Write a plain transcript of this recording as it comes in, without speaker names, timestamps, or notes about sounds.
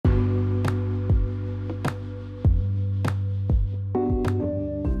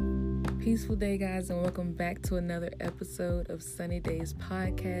peaceful day, guys, and welcome back to another episode of Sunny Days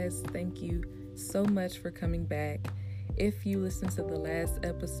Podcast. Thank you so much for coming back. If you listened to the last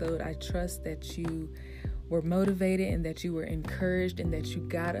episode, I trust that you were motivated and that you were encouraged and that you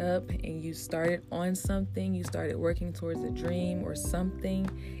got up and you started on something. You started working towards a dream or something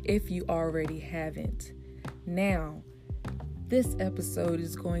if you already haven't. Now, this episode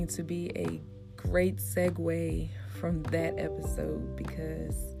is going to be a great segue from that episode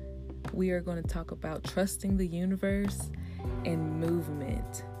because we are going to talk about trusting the universe and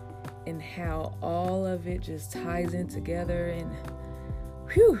movement and how all of it just ties in together and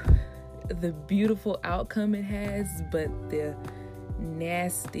the beautiful outcome it has, but the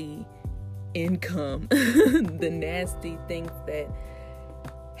nasty income, the nasty things that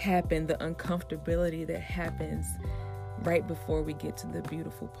happen, the uncomfortability that happens right before we get to the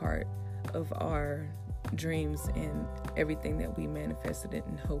beautiful part of our dreams and everything that we manifested it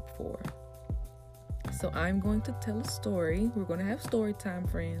and hoped for. So I'm going to tell a story. We're going to have story time,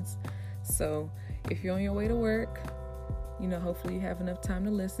 friends. So if you're on your way to work, hopefully you have enough time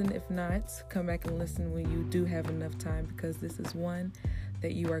to listen. If not, come back and listen when you do have enough time, because this is one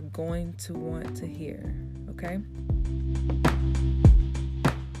that you are going to want to hear. Okay? I'm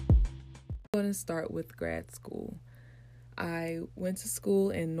going to start with grad school. I went to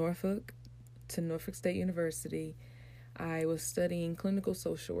school in Norfolk State University. I was studying clinical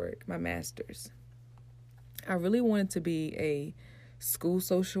social work, my master's. I really wanted to be a school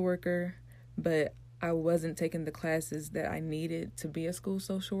social worker, but I wasn't taking the classes that I needed to be a school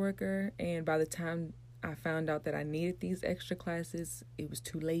social worker. And by the time I found out that I needed these extra classes, it was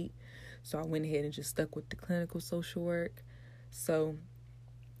too late. So I went ahead and just stuck with the clinical social work. So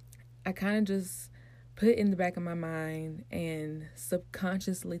I kind of just put it in the back of my mind and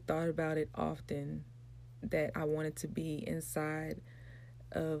subconsciously thought about it often, that I wanted to be inside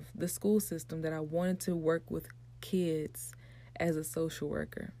of the school system, that I wanted to work with kids as a social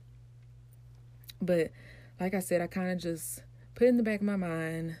worker. But like I said, I kind of just put it in the back of my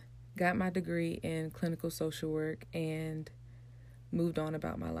mind, got my degree in clinical social work, and moved on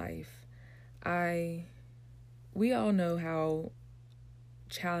about my life. We all know how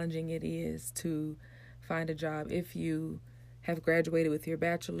challenging it is to find a job. If you have graduated with your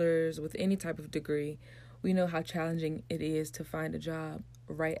bachelor's, with any type of degree, we know how challenging it is to find a job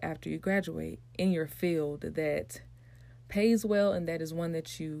right after you graduate in your field that pays well and that is one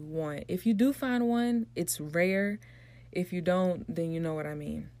that you want. If you do find one, it's rare. If you don't, then you know what I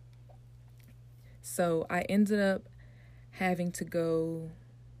mean. So I ended up having to go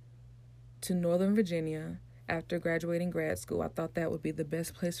to Northern Virginia after graduating grad school. I thought that would be the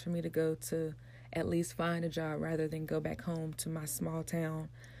best place for me to go to at least find a job rather than go back home to my small town.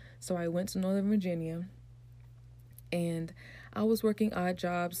 So I went to Northern Virginia, and I was working odd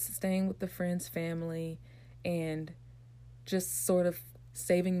jobs, staying with the friend's family, and just sort of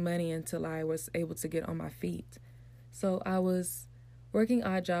saving money until I was able to get on my feet. So I was working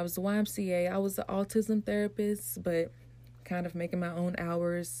odd jobs, the YMCA. I was an autism therapist, but kind of making my own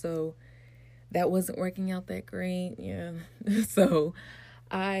hours, so that wasn't working out that great. Yeah. So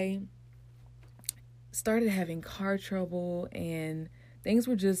I started having car trouble and things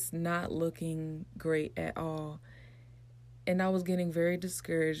were just not looking great at all. And I was getting very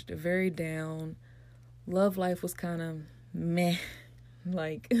discouraged, very down. Love life was kind of meh.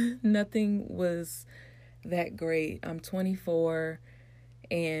 Like nothing was that great. I'm 24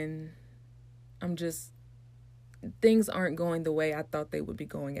 and things aren't going the way I thought they would be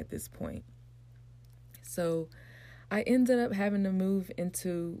going at this point. So I ended up having to move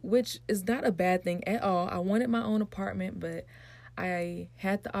into, which is not a bad thing at all. I wanted my own apartment, but I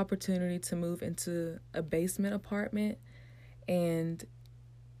had the opportunity to move into a basement apartment, and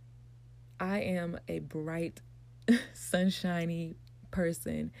I am a bright, sunshiny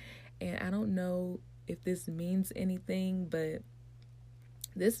person, and I don't know if this means anything, but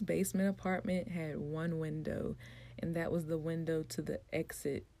this basement apartment had one window, and that was the window to the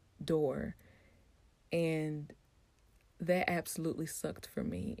exit door, and that absolutely sucked for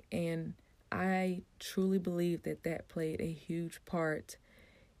me. And I truly believe that played a huge part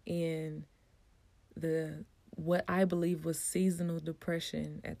in what I believe was seasonal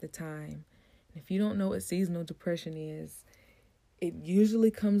depression at the time. And if you don't know what seasonal depression is, it usually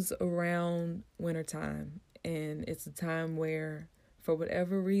comes around wintertime. And it's a time where, for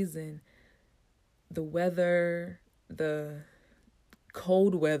whatever reason, the weather, the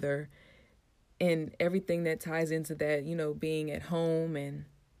cold weather, and everything that ties into that, being at home and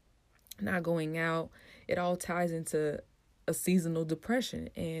not going out, it all ties into a seasonal depression.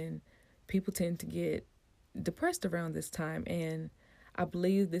 And people tend to get depressed around this time. And I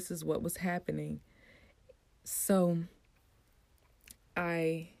believe this is what was happening. So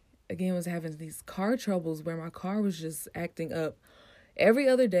I, again, was having these car troubles where my car was just acting up every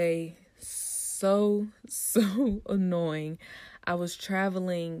other day. So annoying. I was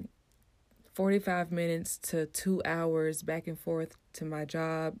traveling 45 minutes to 2 hours back and forth to my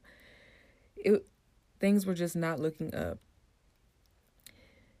job. Things were just not looking up.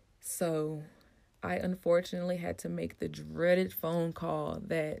 So I unfortunately had to make the dreaded phone call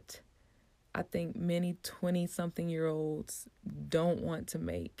that I think many 20-something-year-olds don't want to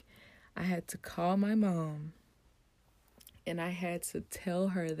make. I had to call my mom, and I had to tell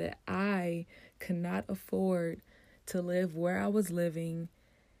her that I could not afford to live where I was living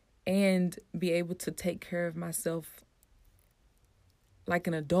and be able to take care of myself like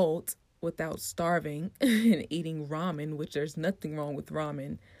an adult without starving and eating ramen, which there's nothing wrong with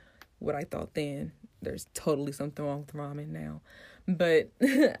ramen. What I thought then, there's totally something wrong with ramen now. But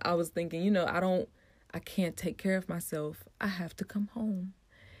I was thinking, I can't take care of myself. I have to come home.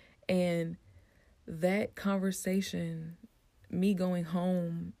 And that conversation, me going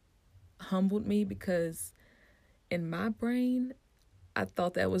home, humbled me, because in my brain, I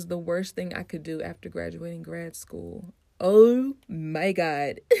thought that was the worst thing I could do after graduating grad school. Oh my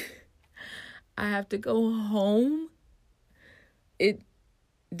God. I have to go home. It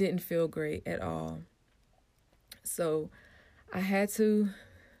didn't feel great at all. So I had to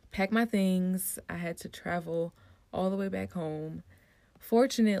pack my things. I had to travel all the way back home.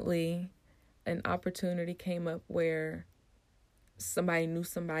 Fortunately, an opportunity came up where somebody knew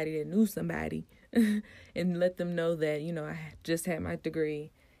somebody that knew somebody and let them know that, I just had my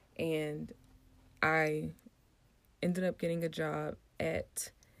degree, and I ended up getting a job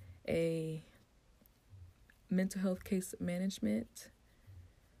at a mental health case management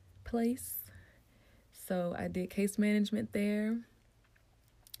place. So I did case management there.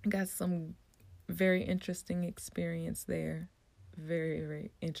 Got some very interesting experience there. Very,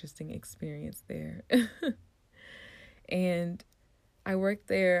 very interesting experience there. And I worked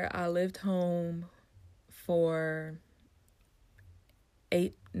there. I lived home for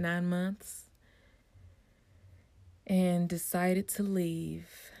 8-9 months and decided to leave.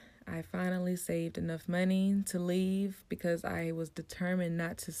 I finally saved enough money to leave because I was determined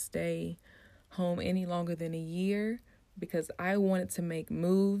not to stay home any longer than a year, because I wanted to make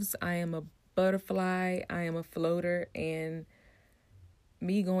moves. I am a butterfly. I am a floater, and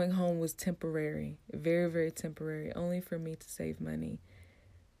me going home was temporary, very, very temporary, only for me to save money.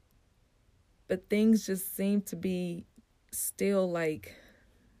 But things just seemed to be still like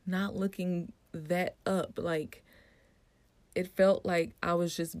not looking that up. Like, it felt like I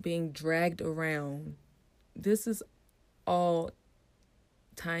was just being dragged around. This is all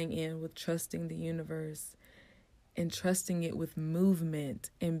tying in with trusting the universe and trusting it with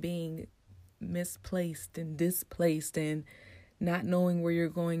movement and being misplaced and displaced and not knowing where you're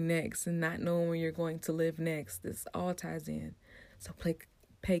going next and not knowing where you're going to live next. This all ties in. So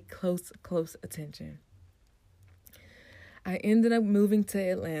pay close attention. I ended up moving to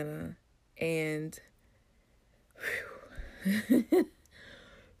Atlanta, and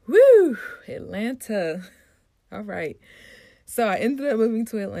Atlanta. All right. So I ended up moving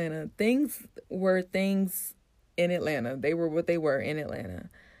to Atlanta. Things were things in Atlanta. They were what they were in Atlanta.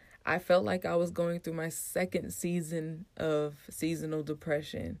 I felt like I was going through my second season of seasonal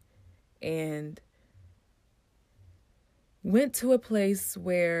depression, and went to a place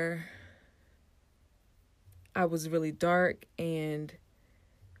where I was really dark and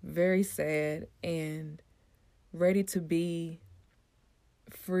very sad and ready to be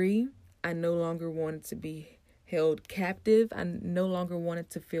free. I no longer wanted to be held captive. I no longer wanted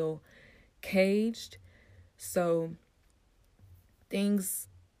to feel caged. So things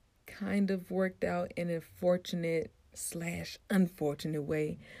kind of worked out in a fortunate/unfortunate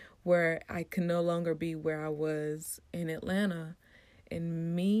way, where I could no longer be where I was in Atlanta.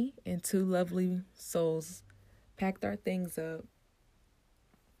 And me and two lovely souls packed our things up,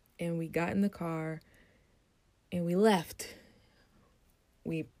 and we got in the car and we left.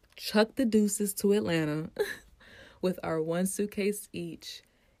 We chucked the deuces to Atlanta with our one suitcase each,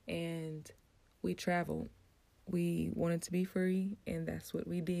 and we traveled. We wanted to be free, and that's what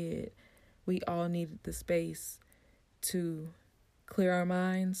we did. We all needed the space to clear our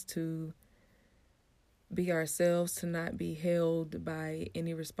minds, to be ourselves, to not be held by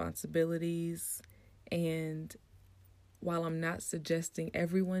any responsibilities. And while I'm not suggesting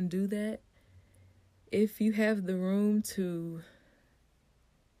everyone do that, if you have the room to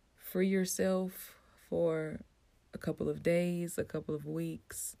free yourself for a couple of days, a couple of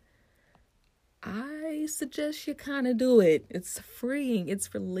weeks, I suggest you kind of do it. It's freeing,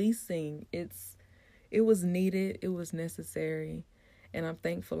 it's releasing, it was needed, it was necessary, and I'm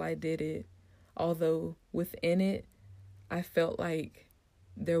thankful I did it. Although within it, I felt like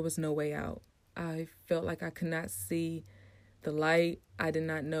there was no way out. I felt like I could not see the light. I did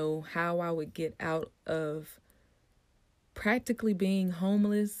not know how I would get out of practically being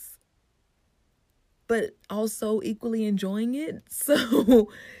homeless, but also equally enjoying it. So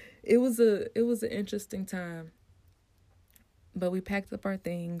it was an interesting time. But we packed up our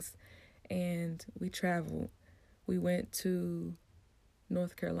things and we traveled. We went to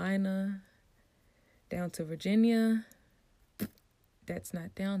North Carolina, down to Virginia. That's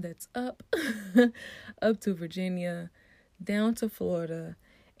not down, that's up. Up to Virginia, down to Florida.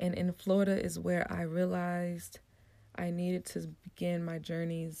 And in Florida is where I realized I needed to begin my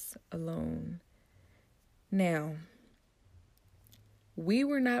journeys alone. Now, we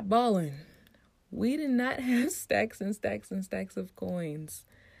were not balling. We did not have stacks and stacks and stacks of coins.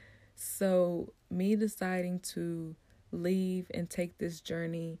 So me deciding to leave and take this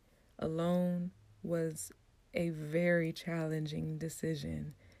journey alone was a very challenging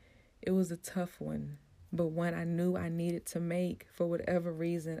decision. It was a tough one, but one I knew I needed to make. For whatever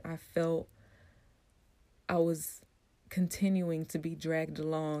reason, I felt I was continuing to be dragged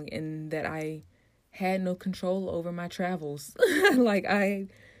along and that I had no control over my travels. Like I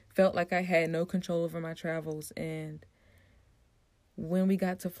felt like I had no control over my travels. And when we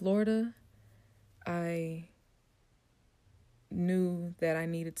got to Florida, I knew that I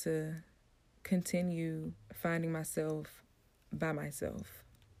needed to continue finding myself by myself.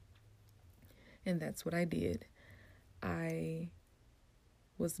 And that's what I did. I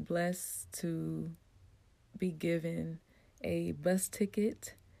was blessed to be given a bus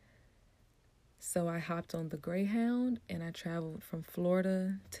ticket. So I hopped on the Greyhound and I traveled from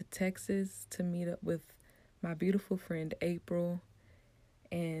Florida to Texas to meet up with my beautiful friend April.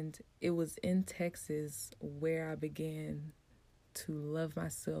 And it was in Texas where I began to love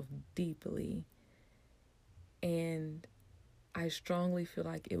myself deeply. And I strongly feel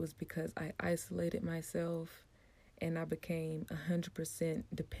like it was because I isolated myself and I became 100%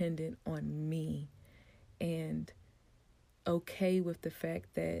 dependent on me and okay with the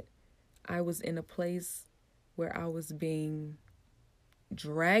fact that I was in a place where I was being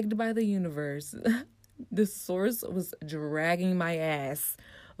dragged by the universe. The source was dragging my ass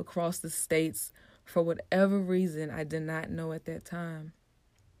across the states for whatever reason I did not know at that time.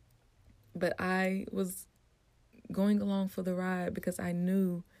 But I was going along for the ride because I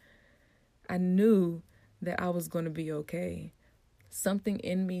knew that I was going to be okay. Something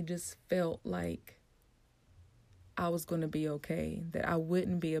in me just felt like I was going to be okay, that I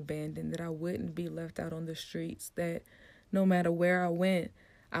wouldn't be abandoned, that I wouldn't be left out on the streets, that no matter where I went,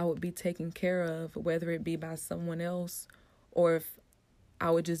 I would be taken care of, whether it be by someone else or if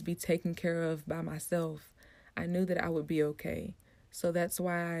I would just be taken care of by myself. I knew that I would be okay. So that's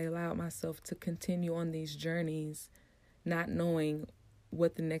why I allowed myself to continue on these journeys, not knowing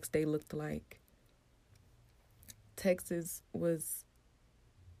what the next day looked like. Texas was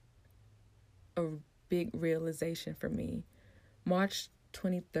a big realization for me. March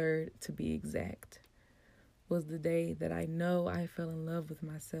 23rd, to be exact, was the day that I know I fell in love with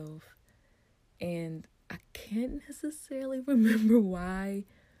myself. And I can't necessarily remember why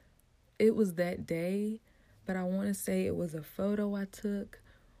it was that day, but I want to say it was a photo I took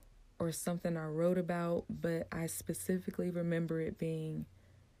or something I wrote about, but I specifically remember it being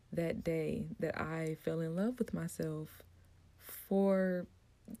that day that I fell in love with myself for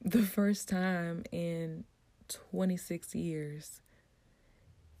the first time in 26 years.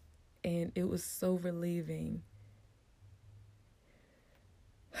 And it was so relieving.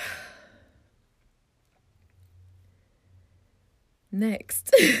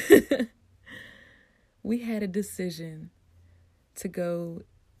 Next, we had a decision to go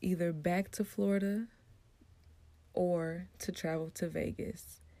either back to Florida or to travel to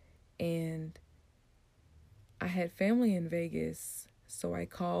Vegas. And I had family in Vegas, so I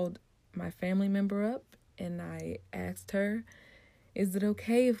called my family member up and I asked her, is it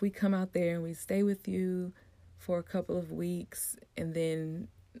okay if we come out there and we stay with you for a couple of weeks and then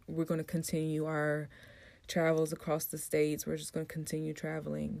we're going to continue our travels across the states? We're just going to continue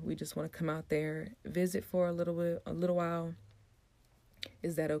traveling. We just want to come out there, visit for a little while.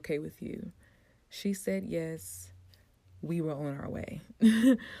 Is that okay with you? She said yes. We were on our way.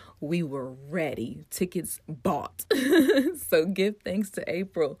 We were ready. Tickets bought. So give thanks to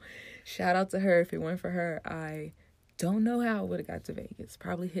April. Shout out to her. If it weren't for her, I don't know how I would have got to Vegas.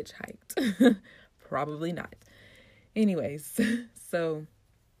 Probably hitchhiked. Probably not. Anyways, so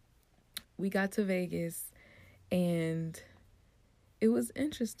we got to Vegas, and it was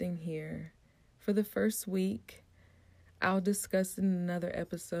interesting here. For the first week, I'll discuss in another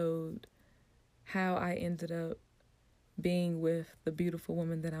episode how I ended up being with the beautiful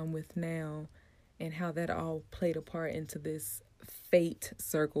woman that I'm with now, and how that all played a part into this fate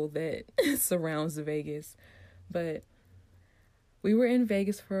circle that surrounds Vegas. But we were in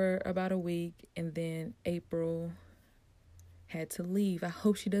Vegas for about a week, and then April had to leave. I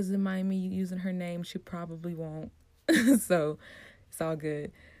hope she doesn't mind me using her name. She probably won't. So it's all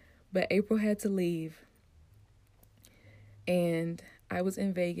good. But April had to leave, and I was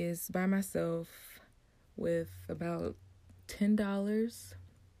in Vegas by myself with about $10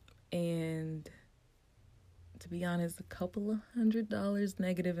 and, to be honest, a couple of $100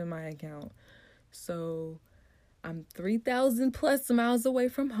 negative in my account. So I'm 3,000 plus miles away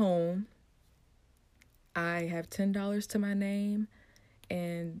from home. I have $10 to my name,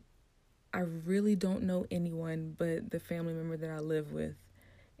 and I really don't know anyone but the family member that I live with.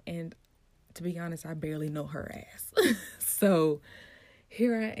 And to be honest, I barely know her ass. So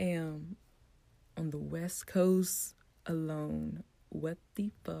here I am on the West Coast alone. What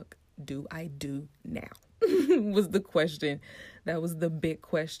the fuck do I do now? Was the question. That was the big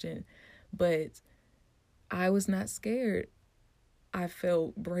question. But I was not scared. I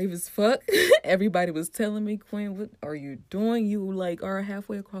felt brave as fuck. Everybody was telling me, Quinn, what are you doing? You are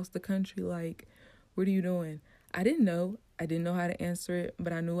halfway across the country. What are you doing? I didn't know. I didn't know how to answer it,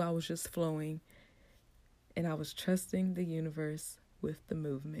 but I knew I was just flowing. And I was trusting the universe with the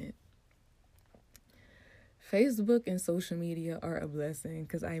movement. Facebook and social media are a blessing,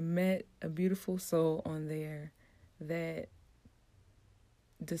 because I met a beautiful soul on there that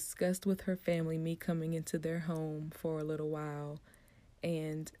discussed with her family me coming into their home for a little while,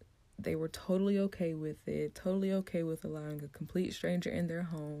 and they were totally okay with it, totally okay with allowing a complete stranger in their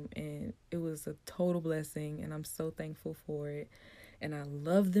home, and it was a total blessing, and I'm so thankful for it, and I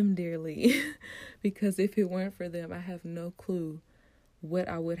love them dearly, because if it weren't for them, I have no clue what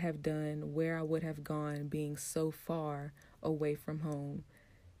I would have done, where I would have gone, being so far away from home.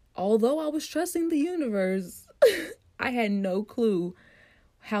 Although I was trusting the universe, I had no clue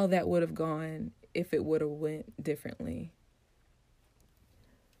how that would have gone if it would have went differently.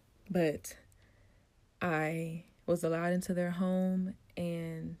 But I was allowed into their home,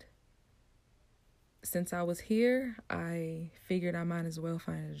 and since I was here, I figured I might as well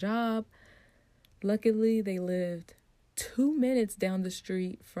find a job. Luckily, they lived 2 minutes down the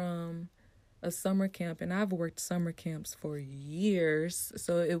street from a summer camp, and I've worked summer camps for years,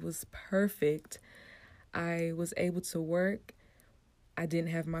 so it was perfect. I was able to work. I didn't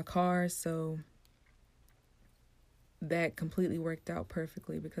have my car, so that completely worked out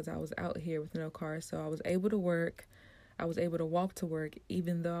perfectly, because I was out here with no car, so I was able to work. I was able to walk to work,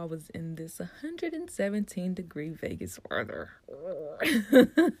 even though I was in this 117-degree Vegas weather.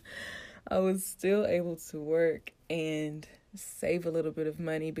 I was still able to work and save a little bit of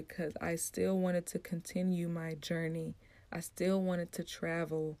money, because I still wanted to continue my journey. I still wanted to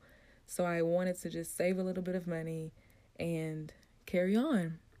travel. So I wanted to just save a little bit of money and carry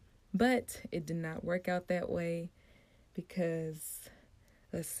on. But it did not work out that way, because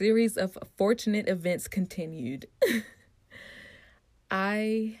a series of fortunate events continued.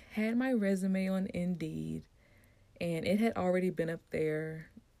 I had my resume on Indeed, and it had already been up there,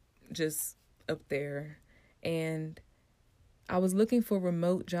 just up there. And I was looking for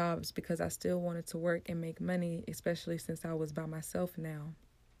remote jobs, because I still wanted to work and make money, especially since I was by myself now.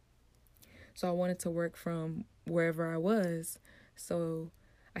 So I wanted to work from wherever I was. So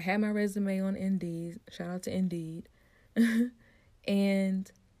I had my resume on Indeed. Shout out to Indeed.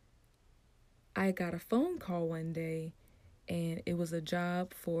 And I got a phone call one day, and it was a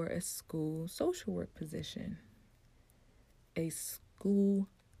job for a school social work position. A school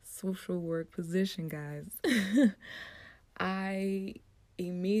social work position, guys. I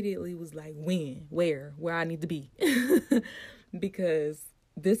immediately was like, when, where I need to be. Because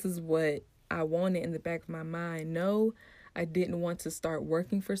this is what I wanted in the back of my mind. No, I didn't want to start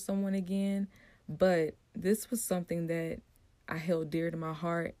working for someone again, but this was something that I held dear to my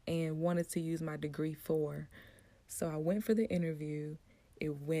heart and wanted to use my degree for. So I went for the interview.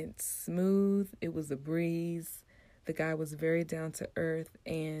 It went smooth. It was a breeze. The guy was very down to earth,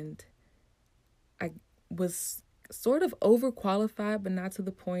 and I was sort of overqualified, but not to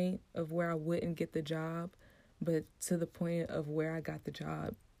the point of where I wouldn't get the job, but to the point of where I got the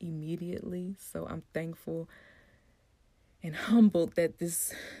job immediately. So I'm thankful and humbled that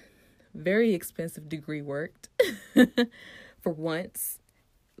this very expensive degree worked for once,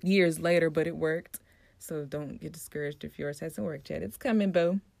 years later, but it worked. So don't get discouraged if yours hasn't worked yet. It's coming,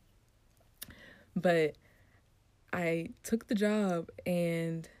 boo. But I took the job,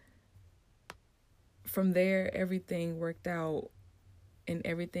 and from there, everything worked out and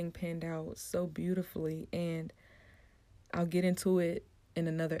everything panned out so beautifully. And I'll get into it in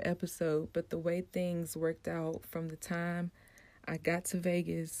another episode, but the way things worked out from the time I got to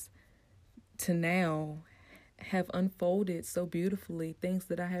Vegas to now have unfolded so beautifully. Things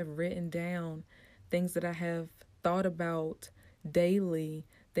that I have written down, things that I have thought about daily,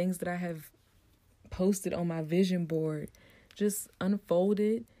 things that I have posted on my vision board, just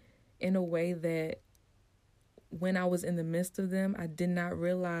unfolded in a way that when I was in the midst of them, I did not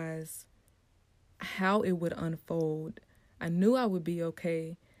realize how it would unfold. I knew I would be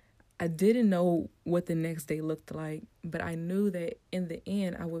okay. I didn't know what the next day looked like, but I knew that in the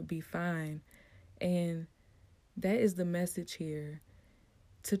end I would be fine. And that is the message here,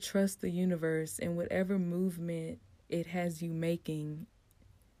 to trust the universe and whatever movement it has you making.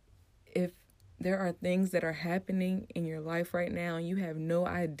 If there are things that are happening in your life right now and you have no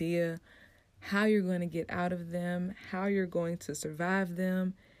idea how you're going to get out of them, how you're going to survive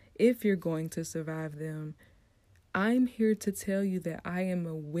them, if you're going to survive them, I'm here to tell you that I am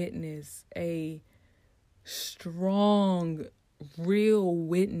a witness, a strong, real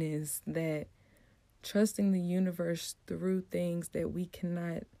witness, that trusting the universe through things that we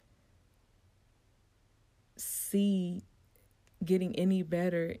cannot see getting any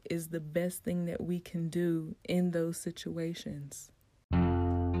better is the best thing that we can do in those situations.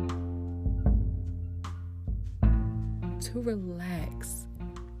 To relax.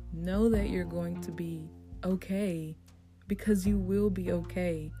 Know that you're going to be okay, because you will be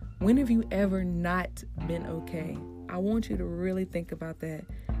okay. When have you ever not been okay? I want you to really think about that,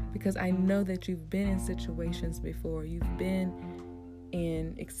 because I know that you've been in situations before. You've been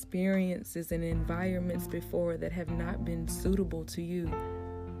in experiences and environments before that have not been suitable to you,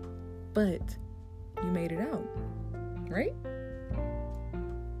 but you made it out, right?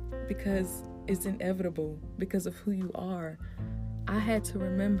 Because it's inevitable, because of who you are. I had to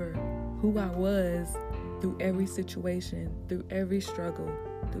remember who I was through every situation, through every struggle,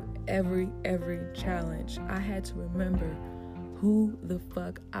 through every challenge. I had to remember who the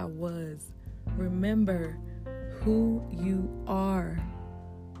fuck I was. Remember who you are.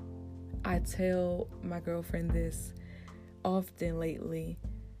 I tell my girlfriend this often lately,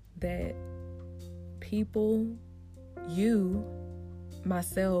 that people, you,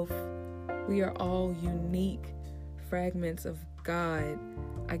 myself, we are all unique fragments of God.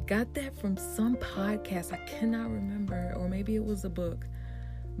 I got that from some podcast. I cannot remember, or maybe it was a book,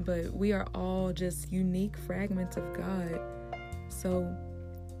 but we are all just unique fragments of God. So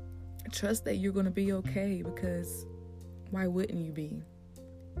trust that you're going to be okay, because why wouldn't you be?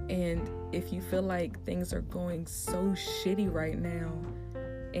 And if you feel like things are going so shitty right now,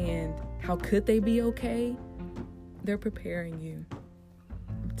 and how could they be okay? They're preparing you.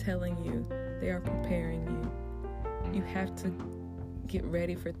 I'm telling you, they are preparing you. You have to get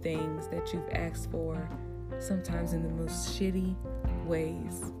ready for things that you've asked for, sometimes in the most shitty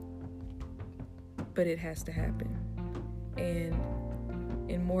ways. But it has to happen. And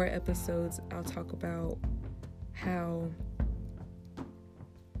in more episodes, I'll talk about how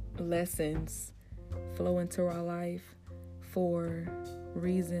lessons flow into our life for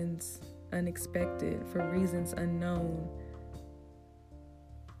reasons unexpected, for reasons unknown,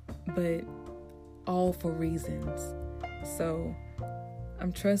 but all for reasons. So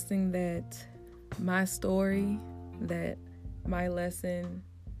I'm trusting that my story, that my lesson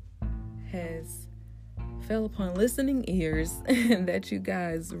has fell upon listening ears, and that you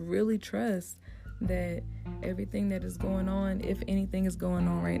guys really trust that everything that is going on, if anything is going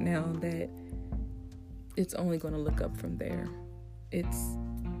on right now, that it's only going to look up from there. It's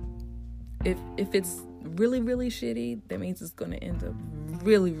if it's really, really shitty, that means it's going to end up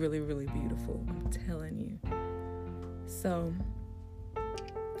really, really, really beautiful. I'm telling you. So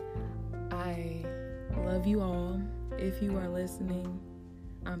I love you all. If you are listening,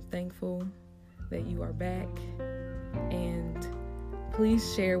 I'm thankful that you are back. And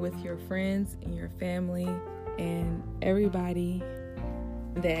please share with your friends and your family and everybody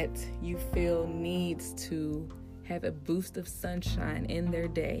that you feel needs to have a boost of sunshine in their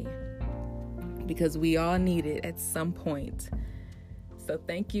day, because we all need it at some point. So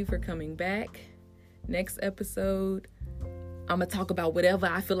thank you for coming back. Next episode, I'm going to talk about whatever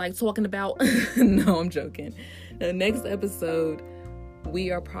I feel like talking about. No, I'm joking. The next episode,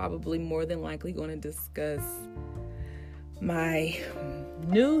 we are probably more than likely going to discuss my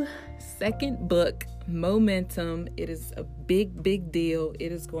new second book, Momentum. It is a big, big deal.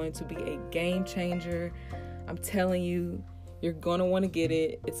 It is going to be a game changer. I'm telling you, You're going to want to get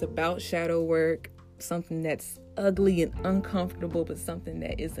it. It's about shadow work, something that's ugly and uncomfortable, but something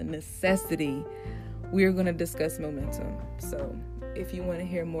that is a necessity. We're going to discuss momentum. So if you want to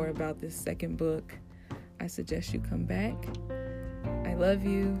hear more about this second book, I suggest you come back. I love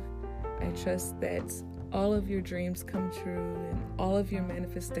you. I trust that all of your dreams come true and all of your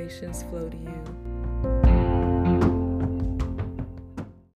manifestations flow to you.